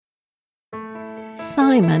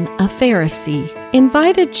Simon, a Pharisee,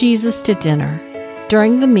 invited Jesus to dinner.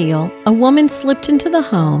 During the meal, a woman slipped into the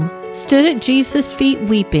home, stood at Jesus' feet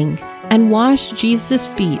weeping, and washed Jesus'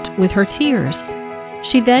 feet with her tears.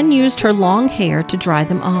 She then used her long hair to dry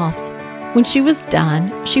them off. When she was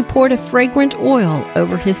done, she poured a fragrant oil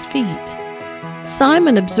over his feet.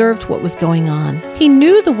 Simon observed what was going on. He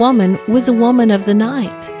knew the woman was a woman of the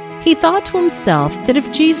night. He thought to himself that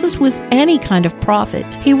if Jesus was any kind of prophet,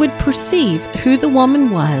 he would perceive who the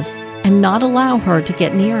woman was and not allow her to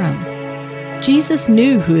get near him. Jesus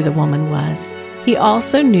knew who the woman was. He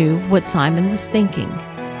also knew what Simon was thinking.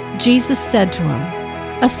 Jesus said to him,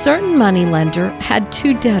 "A certain moneylender had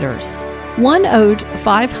 2 debtors. One owed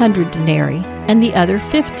 500 denarii and the other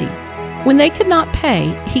 50. When they could not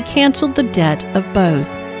pay, he canceled the debt of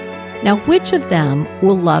both. Now which of them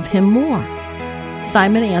will love him more?"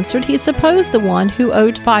 Simon answered he supposed the one who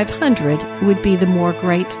owed 500 would be the more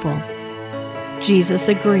grateful. Jesus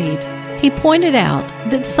agreed. He pointed out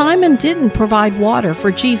that Simon didn't provide water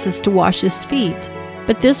for Jesus to wash his feet,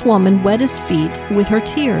 but this woman wet his feet with her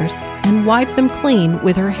tears and wiped them clean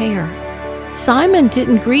with her hair. Simon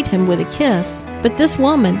didn't greet him with a kiss, but this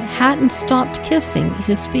woman hadn't stopped kissing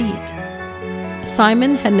his feet.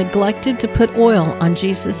 Simon had neglected to put oil on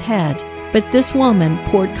Jesus' head, but this woman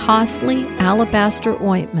poured costly alabaster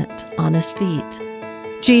ointment on his feet.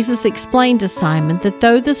 Jesus explained to Simon that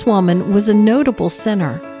though this woman was a notable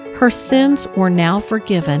sinner, her sins were now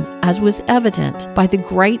forgiven, as was evident by the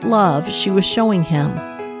great love she was showing him.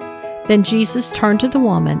 Then Jesus turned to the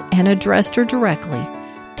woman and addressed her directly,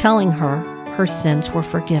 telling her her sins were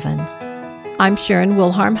forgiven. I'm Sharon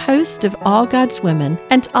Wilharm, host of All God's Women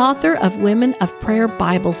and author of Women of Prayer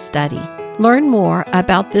Bible Study. Learn more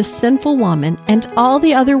about this sinful woman and all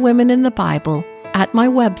the other women in the Bible at my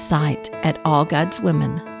website at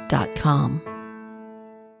allgodswomen.com.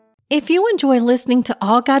 If you enjoy listening to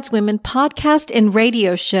All God's Women podcast and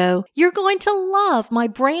radio show, you're going to love my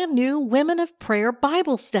brand new Women of Prayer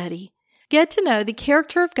Bible Study. Get to know the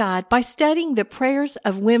character of God by studying the prayers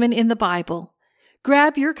of women in the Bible.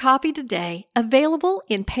 Grab your copy today, available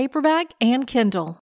in paperback and Kindle.